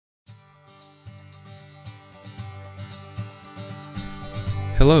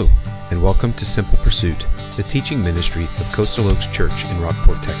Hello, and welcome to Simple Pursuit, the teaching ministry of Coastal Oaks Church in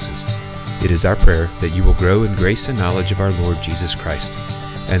Rockport, Texas. It is our prayer that you will grow in grace and knowledge of our Lord Jesus Christ,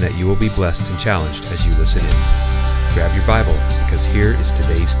 and that you will be blessed and challenged as you listen in. Grab your Bible, because here is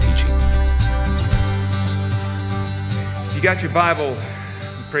today's teaching. If you got your Bible,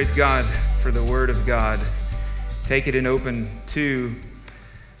 praise God for the Word of God. Take it and open to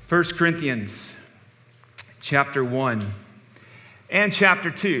 1 Corinthians chapter 1 and chapter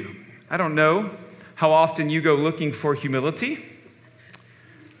 2. I don't know how often you go looking for humility.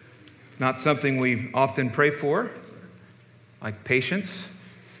 Not something we often pray for, like patience.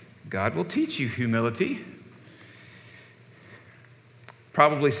 God will teach you humility.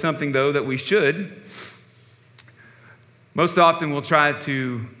 Probably something, though, that we should. Most often we'll try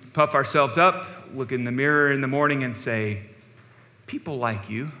to puff ourselves up, look in the mirror in the morning and say, people like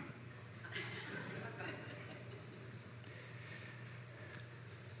you.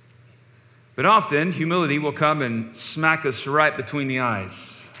 But often, humility will come and smack us right between the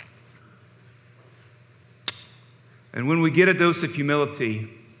eyes. And when we get a dose of humility,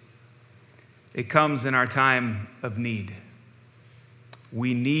 it comes in our time of need.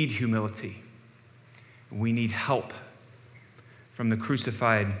 We need humility. We need help from the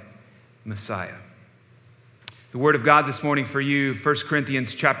crucified Messiah. The Word of God this morning for you, 1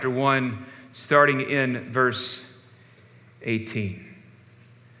 Corinthians chapter 1, starting in verse 18.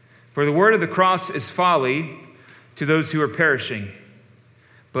 For the word of the cross is folly to those who are perishing,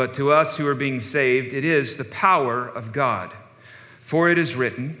 but to us who are being saved, it is the power of God. For it is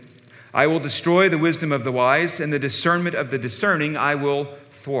written, I will destroy the wisdom of the wise, and the discernment of the discerning I will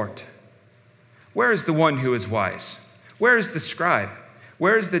thwart. Where is the one who is wise? Where is the scribe?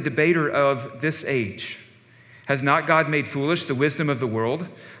 Where is the debater of this age? Has not God made foolish the wisdom of the world?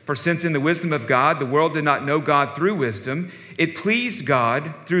 For since in the wisdom of God, the world did not know God through wisdom, it pleased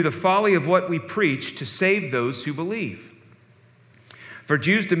God through the folly of what we preach to save those who believe. For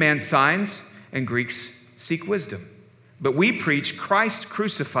Jews demand signs and Greeks seek wisdom. But we preach Christ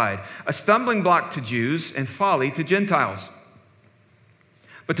crucified, a stumbling block to Jews and folly to Gentiles.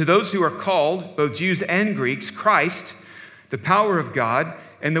 But to those who are called, both Jews and Greeks, Christ, the power of God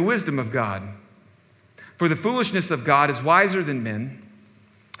and the wisdom of God. For the foolishness of God is wiser than men,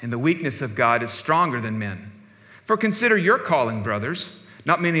 and the weakness of God is stronger than men. For consider your calling, brothers.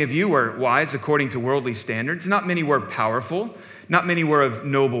 Not many of you were wise according to worldly standards. Not many were powerful. Not many were of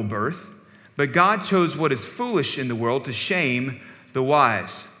noble birth. But God chose what is foolish in the world to shame the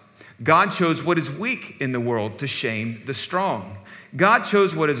wise. God chose what is weak in the world to shame the strong. God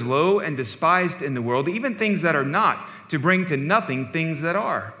chose what is low and despised in the world, even things that are not, to bring to nothing things that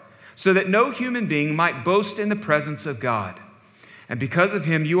are, so that no human being might boast in the presence of God. And because of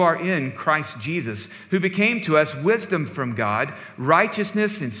him, you are in Christ Jesus, who became to us wisdom from God,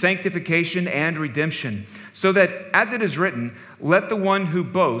 righteousness and sanctification and redemption, so that, as it is written, let the one who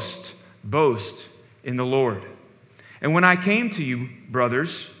boasts, boast in the Lord. And when I came to you,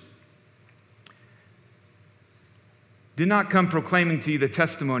 brothers, did not come proclaiming to you the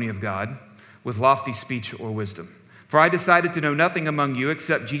testimony of God with lofty speech or wisdom. For I decided to know nothing among you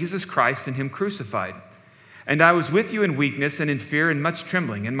except Jesus Christ and him crucified. And I was with you in weakness and in fear and much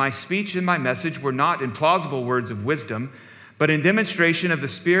trembling. And my speech and my message were not in plausible words of wisdom, but in demonstration of the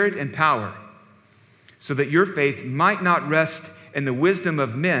Spirit and power, so that your faith might not rest in the wisdom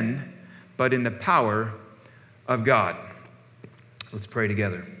of men, but in the power of God. Let's pray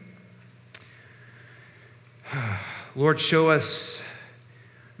together. Lord, show us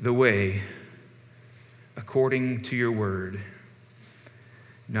the way according to your word,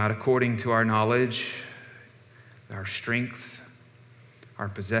 not according to our knowledge, our strength, our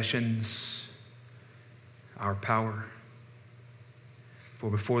possessions, our power. For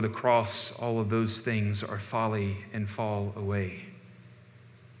before the cross, all of those things are folly and fall away.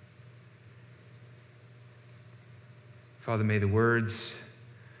 Father, may the words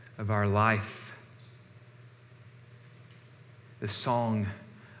of our life, the song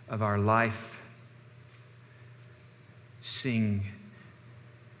of our life, sing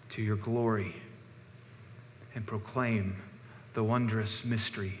to your glory and proclaim the wondrous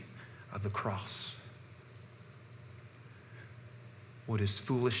mystery of the cross. What is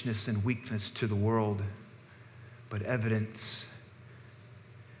foolishness and weakness to the world, but evidence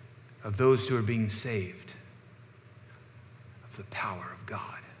of those who are being saved, of the power of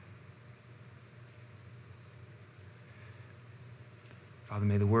God. Father,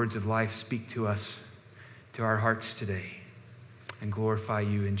 may the words of life speak to us, to our hearts today, and glorify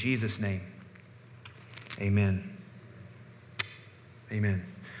you in Jesus' name. Amen. Amen.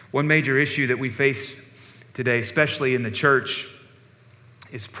 One major issue that we face today, especially in the church,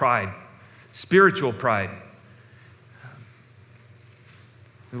 is pride, spiritual pride.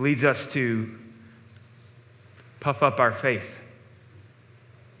 It leads us to puff up our faith.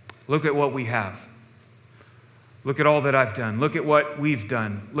 Look at what we have. Look at all that I've done. Look at what we've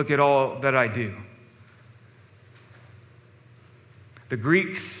done. Look at all that I do. The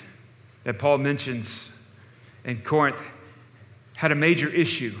Greeks that Paul mentions in Corinth had a major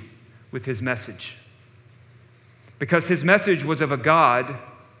issue with his message, because his message was of a God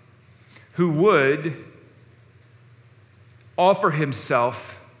who would offer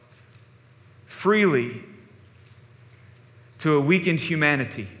himself freely to a weakened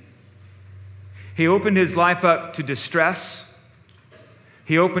humanity. He opened his life up to distress.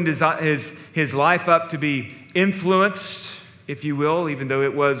 He opened his life up to be influenced, if you will, even though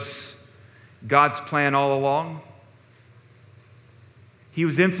it was God's plan all along. He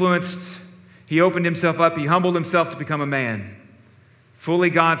was influenced. He opened himself up. He humbled himself to become a man. Fully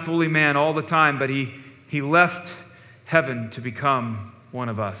God, fully man all the time, but he left heaven to become one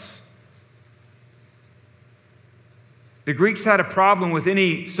of us. The Greeks had a problem with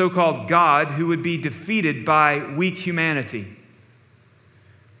any so-called God who would be defeated by weak humanity.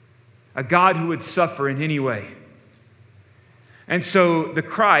 A God who would suffer in any way. And so the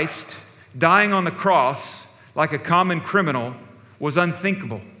Christ dying on the cross like a common criminal was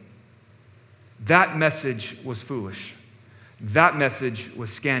unthinkable. That message was foolish. That message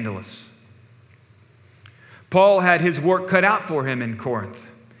was scandalous. Paul had his work cut out for him in Corinth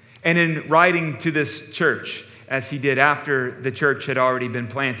and in writing to this church, as he did after the church had already been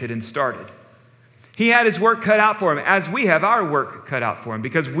planted and started. He had his work cut out for him, as we have our work cut out for him,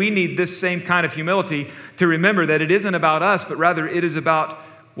 because we need this same kind of humility to remember that it isn't about us, but rather it is about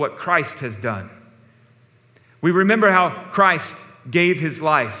what Christ has done. We remember how Christ gave his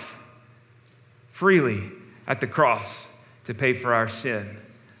life freely at the cross to pay for our sin.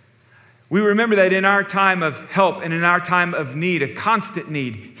 We remember that in our time of help and in our time of need, a constant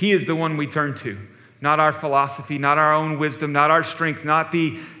need, he is the one we turn to. Not our philosophy, not our own wisdom, not our strength, not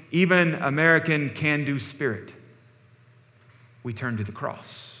the even American can-do spirit. We turn to the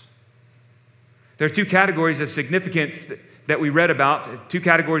cross. There are two categories of significance that we read about, two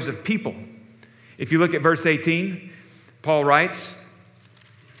categories of people. If you look at verse 18, Paul writes,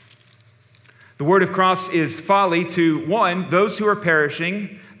 the word of cross is folly to one, those who are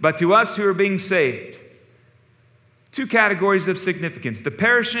perishing, but to us who are being saved. Two categories of significance, the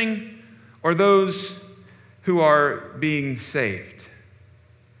perishing or those who are being saved.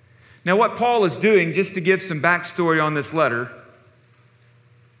 Now, what Paul is doing, just to give some backstory on this letter,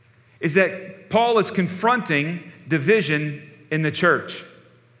 is that Paul is confronting division in the church.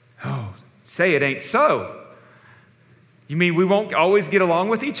 Oh, say it ain't so. You mean we won't always get along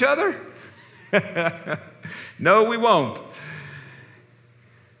with each other? No, we won't.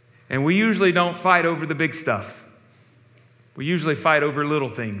 And we usually don't fight over the big stuff. We usually fight over little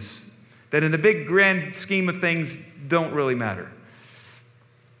things that in the big grand scheme of things don't really matter.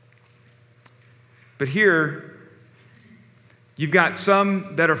 But here, you've got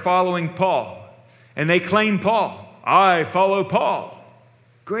some that are following Paul, and they claim Paul. I follow Paul.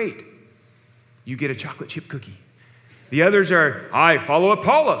 Great. You get a chocolate chip cookie. The others are, I follow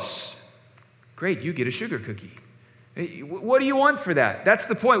Apollos. Great, you get a sugar cookie. What do you want for that? That's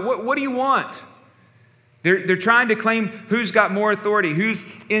the point. What do you want? They're trying to claim who's got more authority,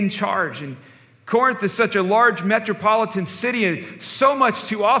 who's in charge. And Corinth is such a large metropolitan city and so much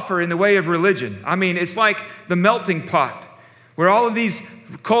to offer in the way of religion. I mean, it's like the melting pot where all of these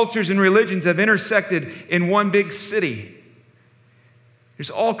cultures and religions have intersected in one big city.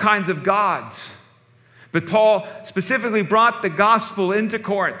 There's all kinds of gods. But Paul specifically brought the gospel into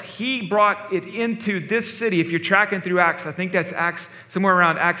Corinth. He brought it into this city. If you're tracking through Acts, I think that's Acts, somewhere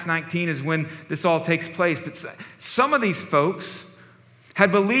around Acts 19 is when this all takes place. But some of these folks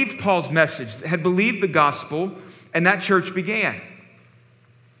had believed Paul's message, had believed the gospel, and that church began.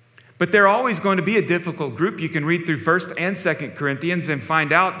 But they're always going to be a difficult group. You can read through 1 and 2 Corinthians and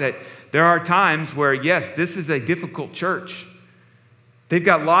find out that there are times where, yes, this is a difficult church. They've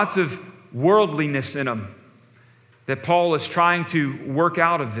got lots of worldliness in them that Paul is trying to work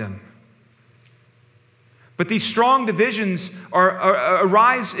out of them. But these strong divisions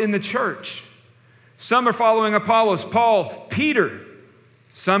arise in the church. Some are following Apollos, Paul, Peter.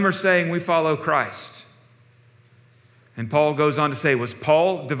 Some are saying we follow Christ. And Paul goes on to say, was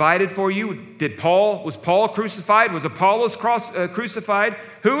Paul divided for you? Was Paul crucified? Was Apollos crucified?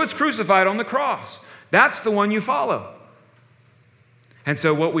 Who was crucified on the cross? That's the one you follow. And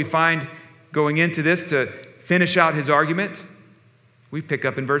so what we find going into this to finish out his argument, we pick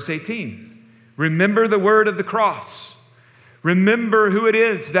up in verse 18. Remember the word of the cross. Remember who it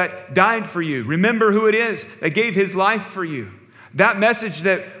is that died for you. Remember who it is that gave his life for you. That message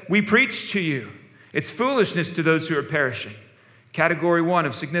that we preach to you, it's foolishness to those who are perishing. Category 1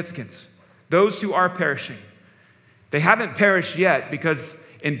 of significance. Those who are perishing. They haven't perished yet because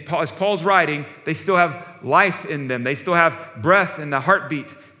as Paul's writing, they still have life in them. They still have breath in the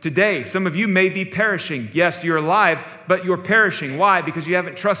heartbeat. Today, some of you may be perishing. Yes, you're alive, but you're perishing. Why? Because you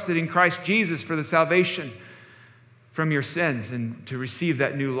haven't trusted in Christ Jesus for the salvation from your sins and to receive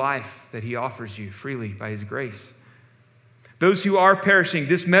that new life that he offers you freely by his grace. Those who are perishing,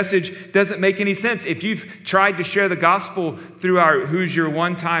 this message doesn't make any sense. If you've tried to share the gospel through our Who's Your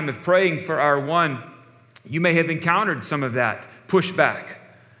One time of praying for our one, you may have encountered some of that pushback.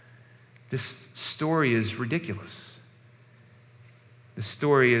 This story is ridiculous. This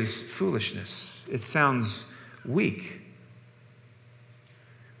story is foolishness. It sounds weak.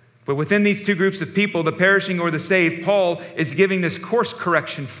 But within these two groups of people, the perishing or the saved, Paul is giving this course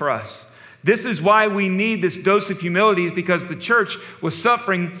correction for us. This is why we need this dose of humility, is because the church was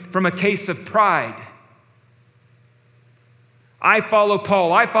suffering from a case of pride. I follow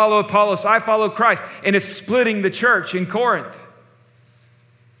Paul, I follow Apollos, I follow Christ, and it's splitting the church in Corinth.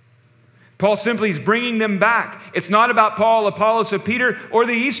 Paul simply is bringing them back. It's not about Paul, Apollos, or Peter, or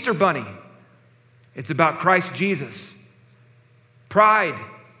the Easter bunny. It's about Christ Jesus. Pride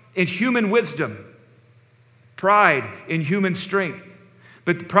in human wisdom. Pride in human strength.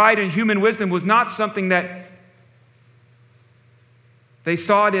 But pride in human wisdom was not something that they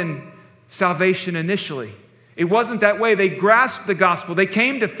saw it in salvation initially. It wasn't that way. They grasped the gospel. They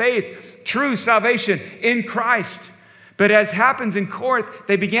came to faith, true salvation in Christ. But as happens in Corinth,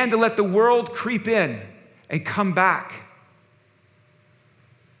 they began to let the world creep in and come back.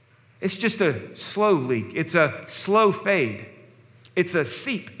 It's just a slow leak. It's a slow fade. It's a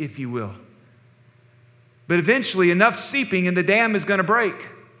seep, if you will. But eventually, enough seeping and the dam is going to break.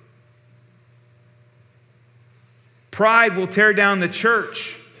 Pride will tear down the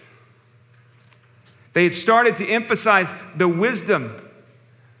church. They had started to emphasize the wisdom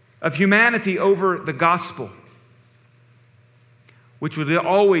of humanity over the gospel, which would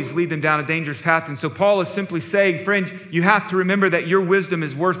always lead them down a dangerous path. And so Paul is simply saying, friend, you have to remember that your wisdom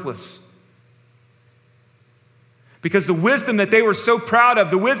is worthless. Because the wisdom that they were so proud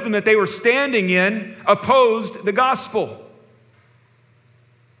of, the wisdom that they were standing in, opposed the gospel.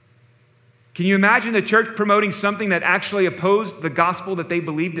 Can you imagine the church promoting something that actually opposed the gospel that they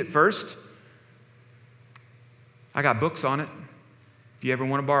believed at first? I got books on it, if you ever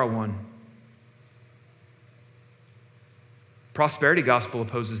want to borrow one. Prosperity gospel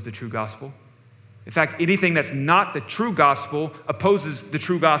opposes the true gospel. In fact, anything that's not the true gospel opposes the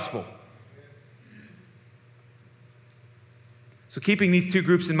true gospel. So keeping these two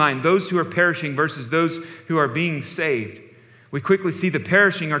groups in mind, those who are perishing versus those who are being saved, we quickly see the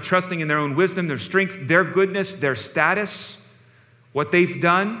perishing are trusting in their own wisdom, their strength, their goodness, their status, what they've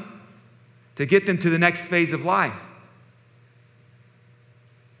done to get them to the next phase of life.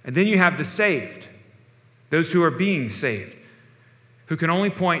 And then you have the saved, those who are being saved, who can only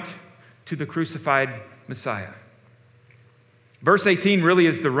point to the crucified Messiah. Verse 18 really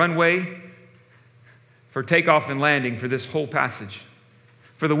is the runway for takeoff and landing for this whole passage.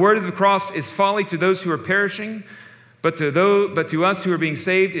 For the word of the cross is folly to those who are perishing, but to us who are being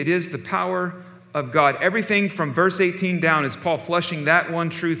saved, it is the power of God. Everything from verse 18 down is Paul fleshing that one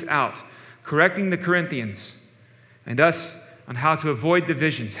truth out, correcting the Corinthians and us on how to avoid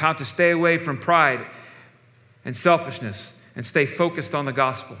divisions, how to stay away from pride and selfishness and stay focused on the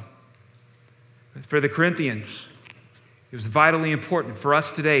gospel. For the Corinthians, it was vitally important. For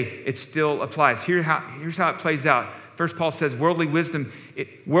us today, it still applies. Here's how it plays out. First, Paul says worldly wisdom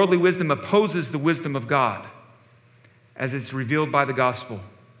opposes the wisdom of God as it's revealed by the gospel.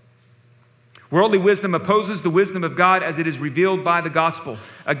 Worldly wisdom opposes the wisdom of God as it is revealed by the gospel.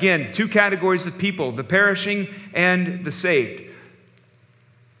 Again, two categories of people, the perishing and the saved.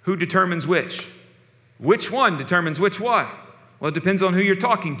 Who determines which? Which one determines which one? Well, it depends on who you're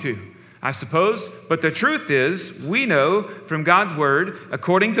talking to, I suppose. But the truth is, we know from God's word,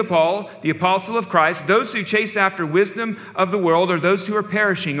 according to Paul, the apostle of Christ, those who chase after wisdom of the world are those who are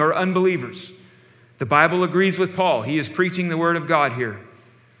perishing or unbelievers. The Bible agrees with Paul. He is preaching the word of God here.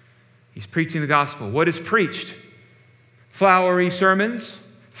 He's preaching the gospel. What is preached? Flowery sermons,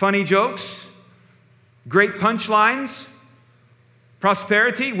 funny jokes, great punchlines,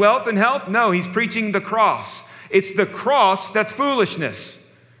 prosperity, wealth, and health? No, he's preaching the cross. It's the cross that's foolishness.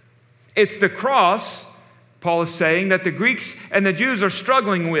 It's the cross, Paul is saying, that the Greeks and the Jews are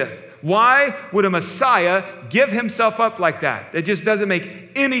struggling with. Why would a Messiah give himself up like that? It just doesn't make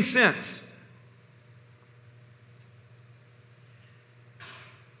any sense.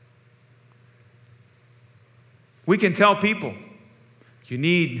 We can tell people, you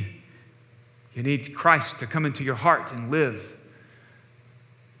need Christ to come into your heart and live.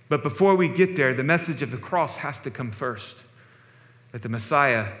 But before we get there, the message of the cross has to come first. That the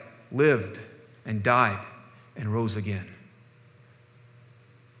Messiah lived and died and rose again.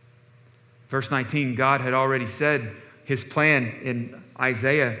 Verse 19, God had already said his plan in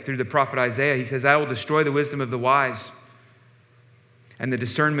Isaiah, through the prophet Isaiah. He says, I will destroy the wisdom of the wise, and the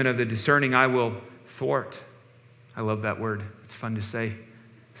discernment of the discerning I will thwart. I love that word. It's fun to say,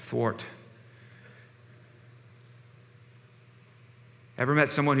 thwart. Ever met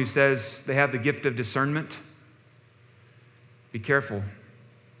someone who says they have the gift of discernment? Be careful.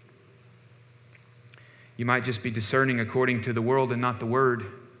 You might just be discerning according to the world and not the word.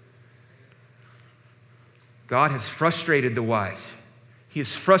 God has frustrated the wise. He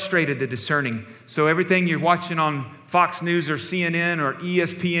has frustrated the discerning. So everything you're watching on Fox News or CNN or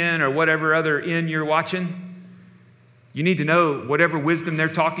ESPN or whatever other you're watching, you need to know whatever wisdom they're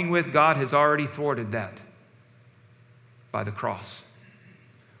talking with, God has already thwarted that by the cross.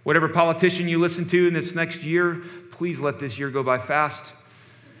 Whatever politician you listen to in this next year, please let this year go by fast.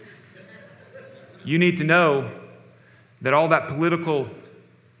 You need to know that all that political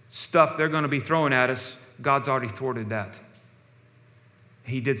stuff they're going to be throwing at us, God's already thwarted that.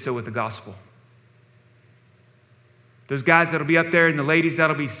 He did so with the gospel. Those guys that'll be up there and the ladies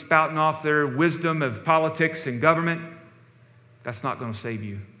that'll be spouting off their wisdom of politics and government, that's not going to save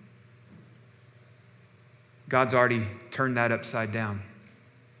you. God's already turned that upside down.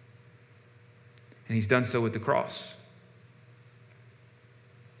 And he's done so with the cross.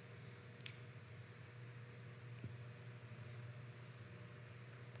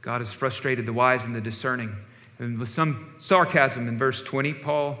 God has frustrated the wise and the discerning. And with some sarcasm in verse 20,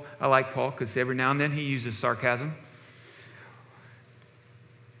 I like Paul because every now and then he uses sarcasm.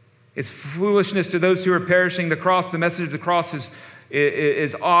 It's foolishness to those who are perishing. The cross, the message of the cross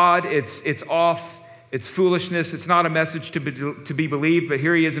is odd, it's off, it's foolishness. It's not a message to be believed, but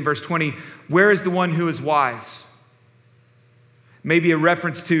here he is in verse 20. Where is the one who is wise? Maybe a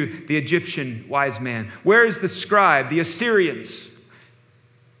reference to the Egyptian wise man. Where is the scribe, the Assyrians?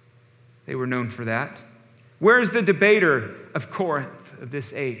 They were known for that. Where is the debater of Corinth of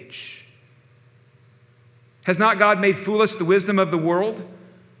this age? Has not God made foolish the wisdom of the world?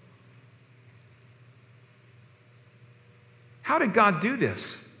 How did God do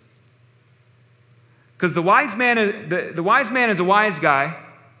this? Because the wise man is a wise guy.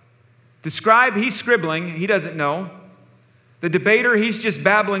 The scribe, he's scribbling. He doesn't know. The debater, he's just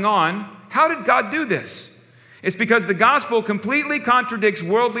babbling on. How did God do this? It's because the gospel completely contradicts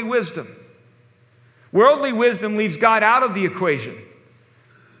worldly wisdom. Worldly wisdom leaves God out of the equation.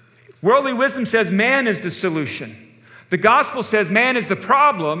 Worldly wisdom says man is the solution. The gospel says man is the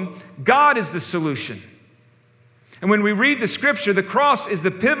problem. God is the solution. And when we read the scripture, the cross is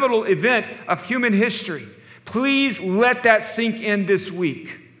the pivotal event of human history. Please let that sink in this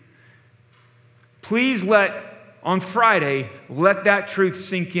week. Please on Friday, let that truth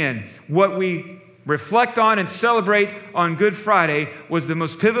sink in. What we reflect on and celebrate on Good Friday was the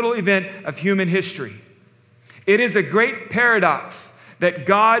most pivotal event of human history. It is a great paradox that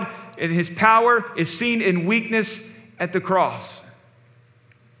God in his power is seen in weakness at the cross.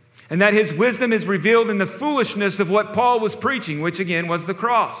 And that his wisdom is revealed in the foolishness of what Paul was preaching, which again was the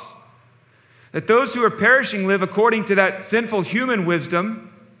cross. That those who are perishing live according to that sinful human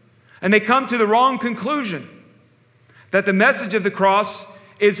wisdom, and they come to the wrong conclusion. That the message of the cross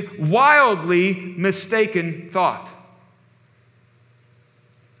is wildly mistaken thought.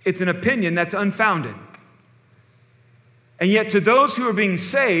 It's an opinion that's unfounded. And yet to those who are being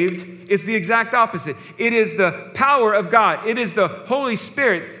saved, it's the exact opposite. It is the power of God. It is the Holy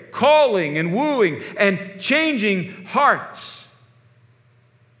Spirit calling and wooing and changing hearts.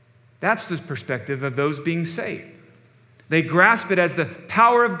 That's the perspective of those being saved. They grasp it as the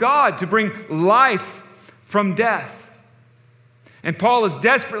power of God to bring life from death. And Paul is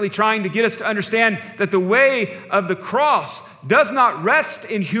desperately trying to get us to understand that the way of the cross does not rest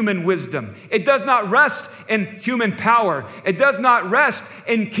in human wisdom. It does not rest in human power. It does not rest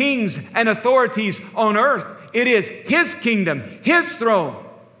in kings and authorities on earth. It is his kingdom, his throne.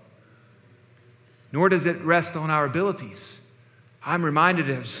 Nor does it rest on our abilities. I'm reminded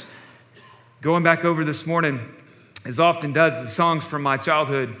of, going back over this morning, as often does, the songs from my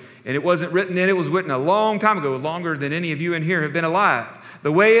childhood. And it wasn't written then, it was written a long time ago, longer than any of you in here have been alive.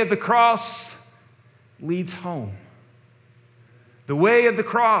 The way of the cross leads home. The way of the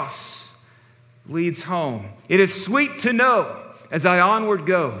cross leads home. It is sweet to know as I onward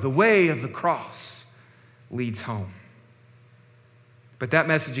go, the way of the cross leads home. But that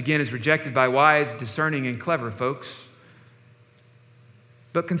message, again, is rejected by wise, discerning, and clever folks.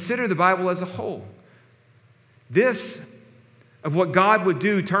 But consider the Bible as a whole. This, of what God would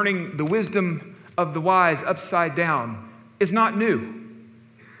do, turning the wisdom of the wise upside down, is not new.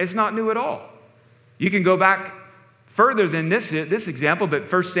 It's not new at all. You can go back further than this example,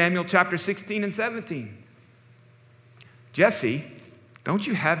 but 1 Samuel chapter 16 and 17. Jesse, don't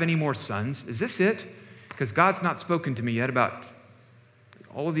you have any more sons? Is this it? Because God's not spoken to me yet about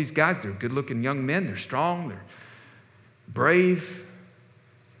all of these guys. They're good-looking young men. They're strong. They're brave.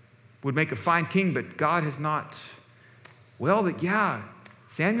 Would make a fine king, but God has not. Well,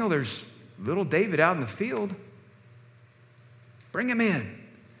 Samuel, there's little David out in the field. Bring him in.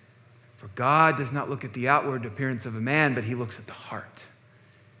 For God does not look at the outward appearance of a man, but he looks at the heart.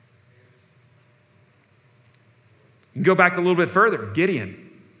 You can go back a little bit further. Gideon,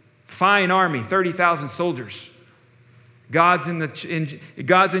 fine army, 30,000 soldiers. God's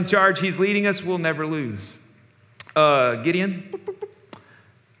in charge. He's leading us. We'll never lose. Gideon,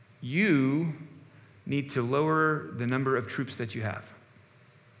 you need to lower the number of troops that you have.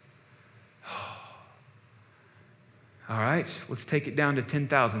 All right, let's take it down to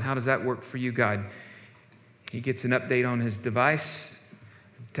 10,000. How does that work for you, God? He gets an update on his device.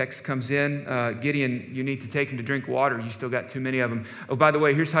 Text comes in. Gideon, you need to take him to drink water. You still got too many of them. Oh, by the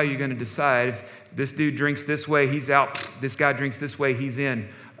way, here's how you're going to decide. If this dude drinks this way, he's out. This guy drinks this way, he's in.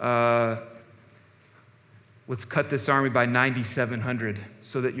 Let's cut this army by 9,700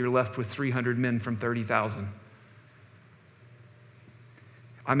 so that you're left with 300 men from 30,000.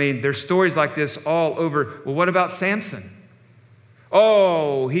 I mean, there's stories like this all over. Well, what about Samson?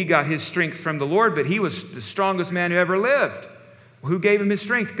 Oh, he got his strength from the Lord, but he was the strongest man who ever lived. Who gave him his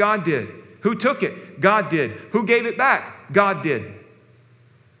strength? God did. Who took it? God did. Who gave it back? God did.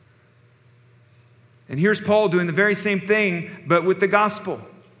 And here's Paul doing the very same thing, but with the gospel.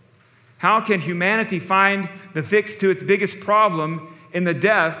 How can humanity find the fix to its biggest problem in the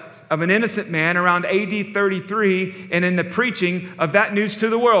death of an innocent man around AD 33 and in the preaching of that news to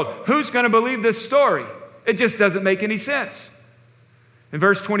the world? Who's going to believe this story? It just doesn't make any sense. In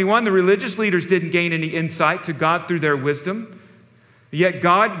verse 21, the religious leaders didn't gain any insight to God through their wisdom, yet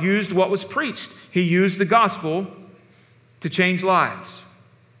God used what was preached. He used the gospel to change lives.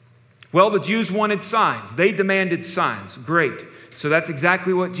 Well, the Jews wanted signs. They demanded signs. Great. So that's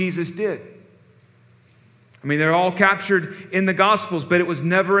exactly what Jesus did. I mean, they're all captured in the Gospels, but it was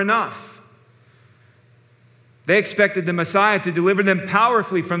never enough. They expected the Messiah to deliver them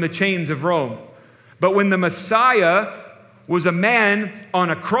powerfully from the chains of Rome. But when the Messiah was a man on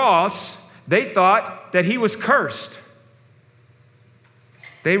a cross, they thought that he was cursed.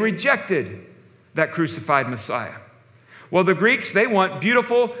 They rejected that crucified Messiah. Well, the Greeks, they want a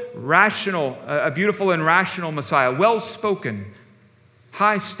beautiful and rational Messiah, well-spoken,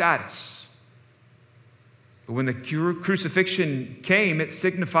 high status. But when the crucifixion came, it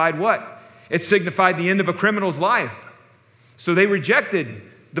signified what? It signified the end of a criminal's life. So they rejected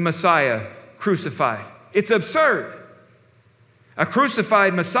the Messiah crucified. It's absurd. A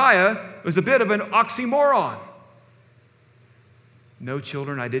crucified Messiah was a bit of an oxymoron. No,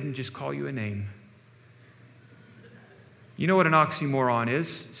 children, I didn't just call you a name. You know what an oxymoron is?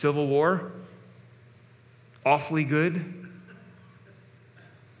 Civil war, awfully good,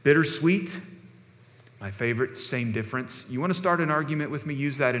 bittersweet. My favorite, same difference. You want to start an argument with me?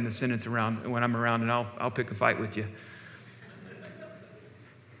 Use that in a sentence when I'm around, and I'll pick a fight with you.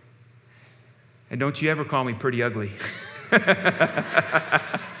 And don't you ever call me pretty ugly.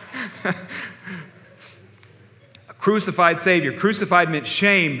 A crucified Savior. Crucified meant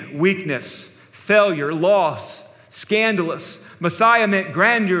shame, weakness, failure, loss, scandalous. Messiah meant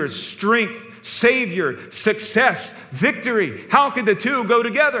grandeur, strength, Savior, success, victory. How could the two go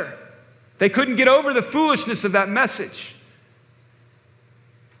together? They couldn't get over the foolishness of that message.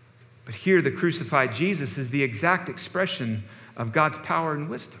 But here, the crucified Jesus is the exact expression of God's power and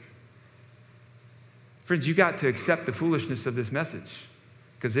wisdom. Friends, you got to accept the foolishness of this message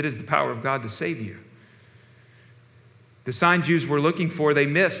because it is the power of God to save you. The sign Jews were looking for, they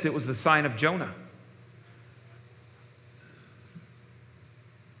missed. It was the sign of Jonah.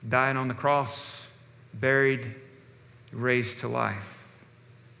 Dying on the cross, buried, raised to life.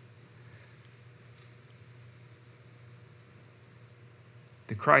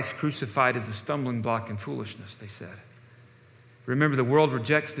 The Christ crucified is a stumbling block and foolishness, they said. Remember, the world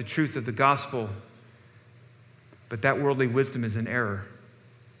rejects the truth of the gospel, but that worldly wisdom is an error.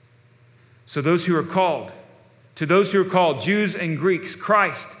 So to those who are called, Jews and Greeks,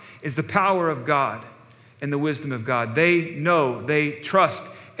 Christ is the power of God and the wisdom of God. They know, they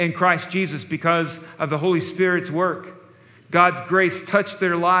trust in Christ Jesus because of the Holy Spirit's work. God's grace touched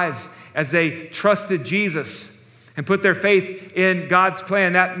their lives as they trusted Jesus and put their faith in God's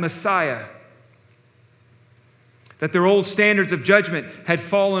plan, that Messiah. That their old standards of judgment had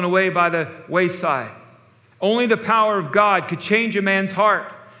fallen away by the wayside. Only the power of God could change a man's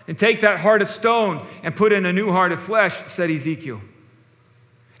heart and take that heart of stone and put in a new heart of flesh, said Ezekiel.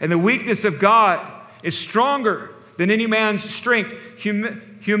 And the weakness of God is stronger than any man's strength.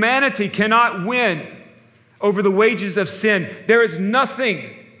 Humanity cannot win over the wages of sin. There is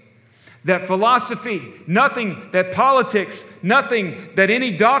nothing that philosophy, nothing that politics, nothing that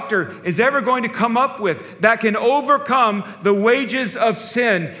any doctor is ever going to come up with that can overcome the wages of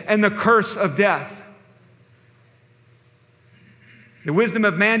sin and the curse of death. The wisdom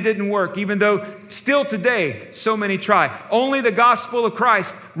of man didn't work, even though still today so many try. Only the gospel of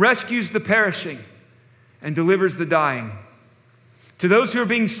Christ rescues the perishing and delivers the dying. To those who are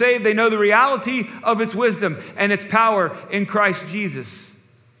being saved, they know the reality of its wisdom and its power in Christ Jesus.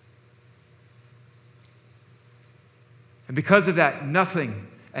 And because of that, nothing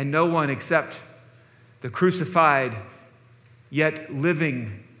and no one except the crucified yet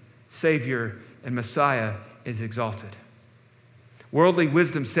living Savior and Messiah is exalted. Worldly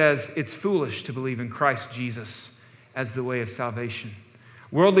wisdom says it's foolish to believe in Christ Jesus as the way of salvation.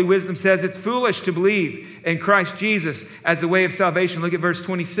 Worldly wisdom says it's foolish to believe in Christ Jesus as the way of salvation. Look at verse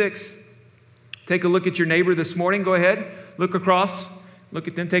 26. Take a look at your neighbor this morning. Go ahead. Look across. Look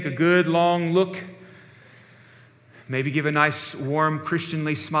at them. Take a good long look. Maybe give a nice, warm,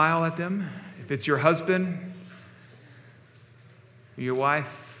 Christianly smile at them. If it's your husband, your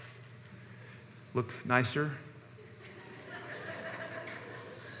wife, look nicer.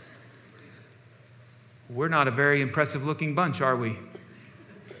 We're not a very impressive looking bunch, are we?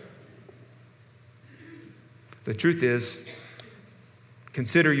 The truth is,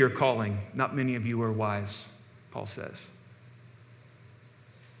 consider your calling. Not many of you are wise, Paul says.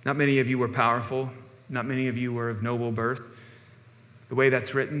 Not many of you are powerful. Not many of you were of noble birth. The way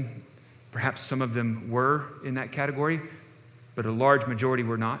that's written, perhaps some of them were in that category, but a large majority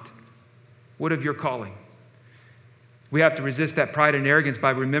were not. What of your calling? We have to resist that pride and arrogance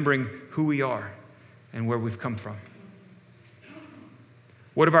by remembering who we are and where we've come from.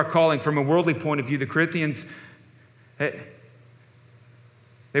 What of our calling? From a worldly point of view, the Corinthians,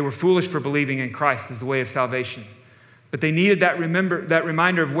 they were foolish for believing in Christ as the way of salvation. But they needed that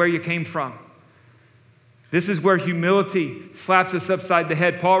reminder of where you came from. This is where humility slaps us upside the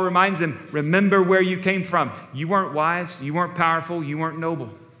head. Paul reminds them, remember where you came from. You weren't wise, you weren't powerful, you weren't noble.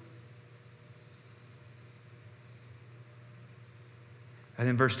 And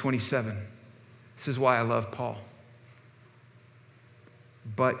then verse 27, this is why I love Paul.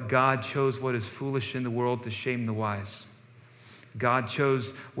 But God chose what is foolish in the world to shame the wise. God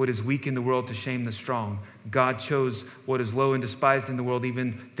chose what is weak in the world to shame the strong. God chose what is low and despised in the world,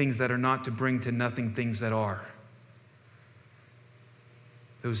 even things that are not, to bring to nothing things that are.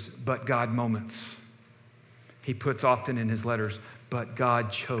 Those but God moments. He puts often in his letters, but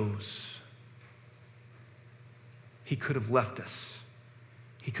God chose. He could have left us.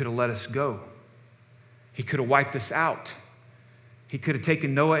 He could have let us go. He could have wiped us out. He could have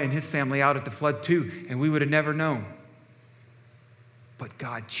taken Noah and his family out at the flood too, and we would have never known. But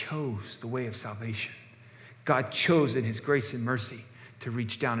God chose the way of salvation. God chose in his grace and mercy to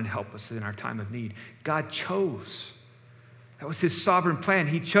reach down and help us in our time of need. God chose. That was his sovereign plan.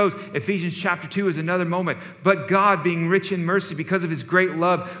 He chose. Ephesians chapter 2 is another moment. But God, being rich in mercy because of his great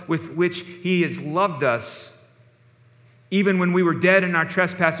love with which he has loved us, even when we were dead in our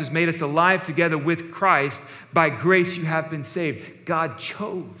trespasses, made us alive together with Christ. By grace you have been saved. God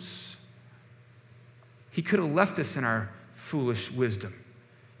chose. He could have left us in our foolish wisdom.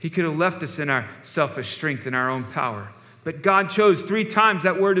 He could have left us in our selfish strength and our own power. But God chose. 3 times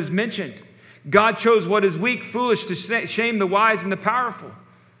that word is mentioned. God chose what is weak, foolish, to shame the wise and the powerful.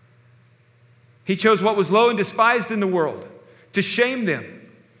 He chose what was low and despised in the world to shame them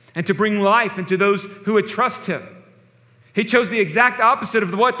and to bring life into those who would trust him. He chose the exact opposite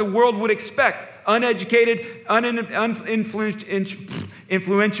of what the world would expect. Uneducated,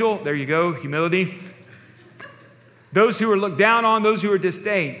 influential, there you go, humility. Those who are looked down on, those who are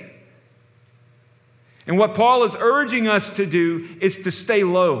disdained. And what Paul is urging us to do is to stay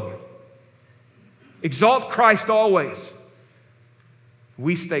low. Exalt Christ always.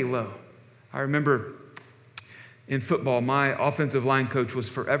 We stay low. I remember in football, my offensive line coach was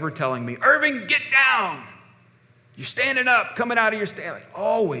forever telling me, Irving, get down. You're standing up, coming out of your stand. Like,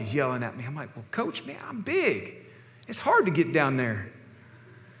 always yelling at me. I'm like, well, coach, man, I'm big. It's hard to get down there.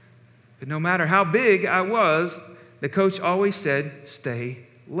 But no matter how big I was, the coach always said, stay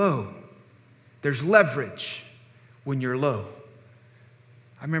low. There's leverage when you're low.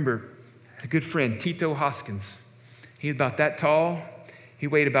 I remember a good friend, Tito Hoskins. He was about that tall. He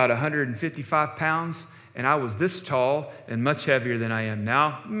weighed about 155 pounds, and I was this tall and much heavier than I am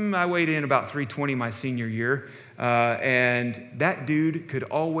now. I weighed in about 320 my senior year, and that dude could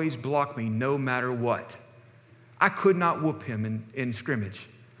always block me no matter what. I could not whoop him in scrimmage.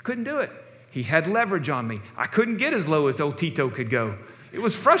 Couldn't do it. He had leverage on me. I couldn't get as low as old Tito could go. It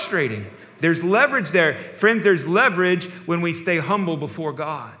was frustrating. There's leverage there. Friends, there's leverage when we stay humble before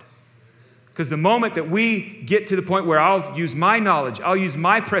God. Because the moment that we get to the point where I'll use my knowledge, I'll use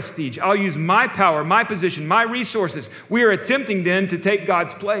my prestige, I'll use my power, my position, my resources, we are attempting then to take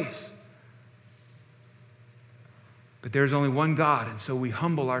God's place. But there's only one God, and so we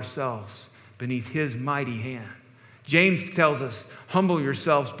humble ourselves beneath His mighty hand. James tells us, humble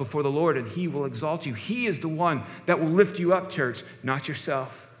yourselves before the Lord and He will exalt you. He is the one that will lift you up, church, not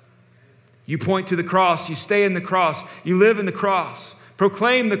yourself. You point to the cross, you stay in the cross, you live in the cross,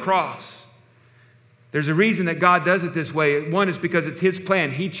 proclaim the cross. There's a reason that God does it this way. One is because it's His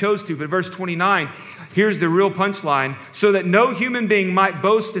plan. He chose to. But verse 29, here's the real punchline, so that no human being might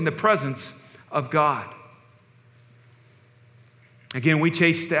boast in the presence of God. Again, we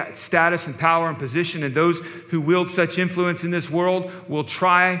chase status and power and position, and those who wield such influence in this world will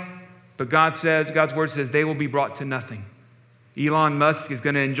try, but God's word says they will be brought to nothing. Elon Musk is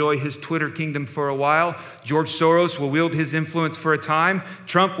going to enjoy his Twitter kingdom for a while. George Soros will wield his influence for a time.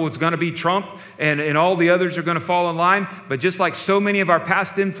 Trump was going to be Trump, and all the others are going to fall in line. But just like so many of our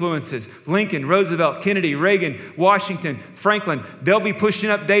past influences, Lincoln, Roosevelt, Kennedy, Reagan, Washington, Franklin, they'll be pushing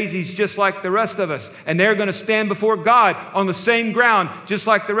up daisies just like the rest of us. And they're going to stand before God on the same ground just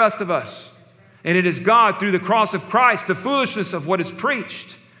like the rest of us. And it is God, through the cross of Christ, the foolishness of what is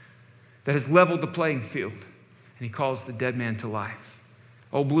preached, that has leveled the playing field. And He calls the dead man to life.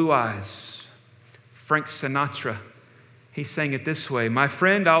 Oh, Blue Eyes, Frank Sinatra, he sang it this way: my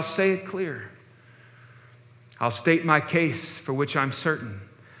friend, I'll say it clear. I'll state my case for which I'm certain.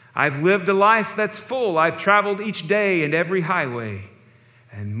 I've lived a life that's full. I've traveled each day and every highway.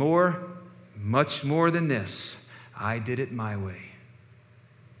 And more, much more than this, I did it my way.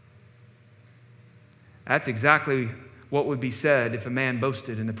 That's exactly what would be said if a man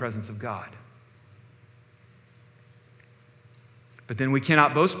boasted in the presence of God. But then we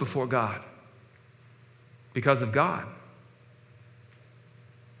cannot boast before God because of God.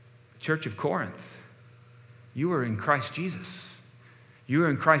 Church of Corinth, you are in Christ Jesus. You are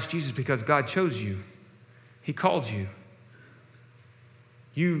in Christ Jesus because God chose you. He called you.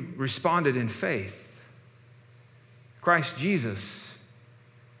 You responded in faith. Christ Jesus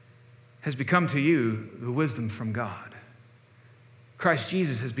has become to you the wisdom from God. Christ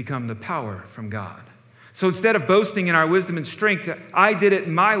Jesus has become the power from God. So instead of boasting in our wisdom and strength, that I did it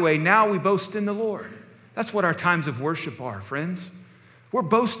my way, now we boast in the Lord. That's what our times of worship are, friends. We're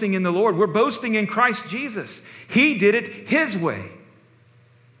boasting in the Lord. We're boasting in Christ Jesus. He did it His way.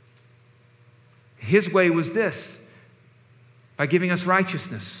 His way was this: by giving us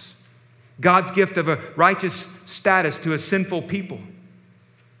righteousness, God's gift of a righteous status to a sinful people.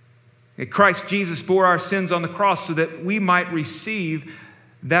 And Christ Jesus bore our sins on the cross so that we might receive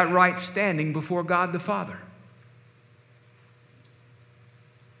that right standing before God the Father.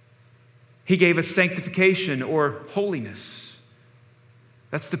 He gave us sanctification or holiness.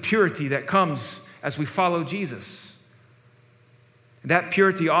 That's the purity that comes as we follow Jesus. That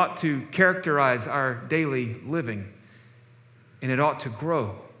purity ought to characterize our daily living, and it ought to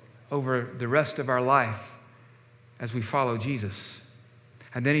grow over the rest of our life as we follow Jesus.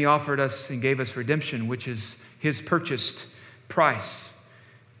 And then He offered us and gave us redemption, which is His purchased price.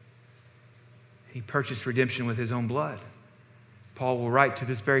 He purchased redemption with His own blood. Paul will write to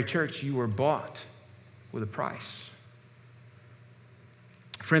this very church, you were bought with a price.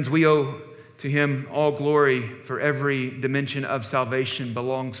 Friends, we owe to Him all glory, for every dimension of salvation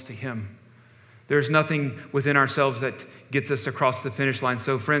belongs to Him. There's nothing within ourselves that gets us across the finish line.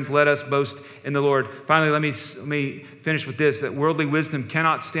 So friends, let us boast in the Lord. Finally, let me finish with this, that worldly wisdom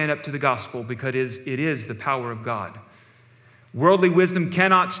cannot stand up to the gospel because it is the power of God. Worldly wisdom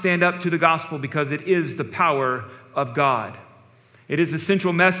cannot stand up to the gospel because it is the power of God. It is the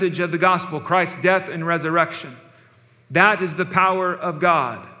central message of the gospel, Christ's death and resurrection. That is the power of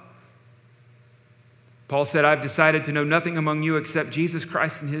God. Paul said, I've decided to know nothing among you except Jesus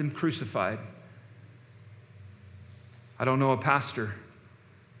Christ and Him crucified. I don't know a pastor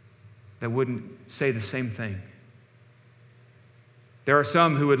that wouldn't say the same thing. There are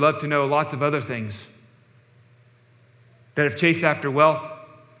some who would love to know lots of other things, that have chased after wealth,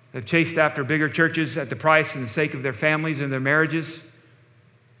 have chased after bigger churches at the price and the sake of their families and their marriages.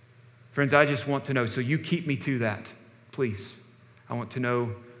 Friends, I just want to know. So you keep me to that, please. I want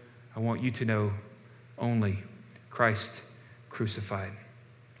you to know only Christ crucified.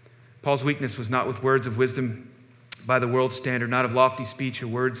 Paul's weakness was not with words of wisdom by the world's standard, not of lofty speech or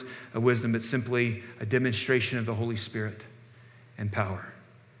words of wisdom, but simply a demonstration of the Holy Spirit and power.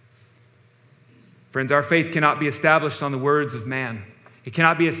 Friends, our faith cannot be established on the words of man. It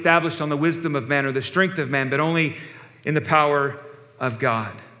cannot be established on the wisdom of man or the strength of man, but only in the power of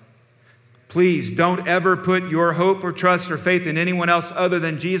God. Please don't ever put your hope or trust or faith in anyone else other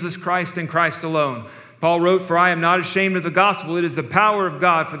than Jesus Christ and Christ alone. Paul wrote, "For I am not ashamed of the gospel. It is the power of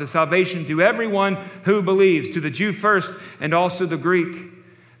God for the salvation to everyone who believes, to the Jew first and also the Greek."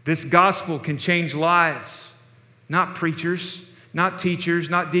 This gospel can change lives, not preachers, not teachers,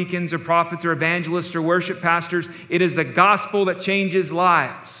 not deacons or prophets or evangelists or worship pastors. It is the gospel that changes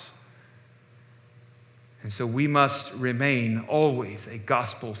lives. And so we must remain always a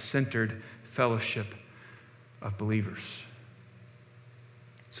gospel-centered fellowship of believers.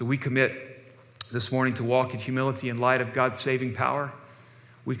 So we commit this morning to walk in humility in light of God's saving power.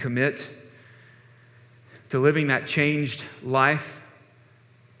 We commit to living that changed life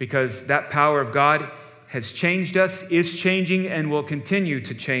because that power of God has changed us, is changing, and will continue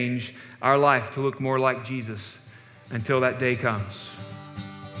to change our life to look more like Jesus until that day comes.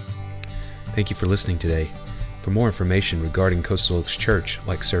 Thank you for listening today. For more information regarding Coastal Oaks Church,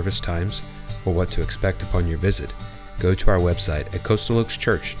 like service times or what to expect upon your visit, go to our website at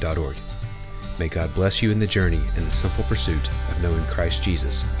coastaloakschurch.org. May God bless you in the journey in the simple pursuit of knowing Christ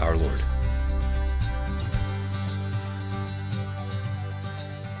Jesus, our Lord.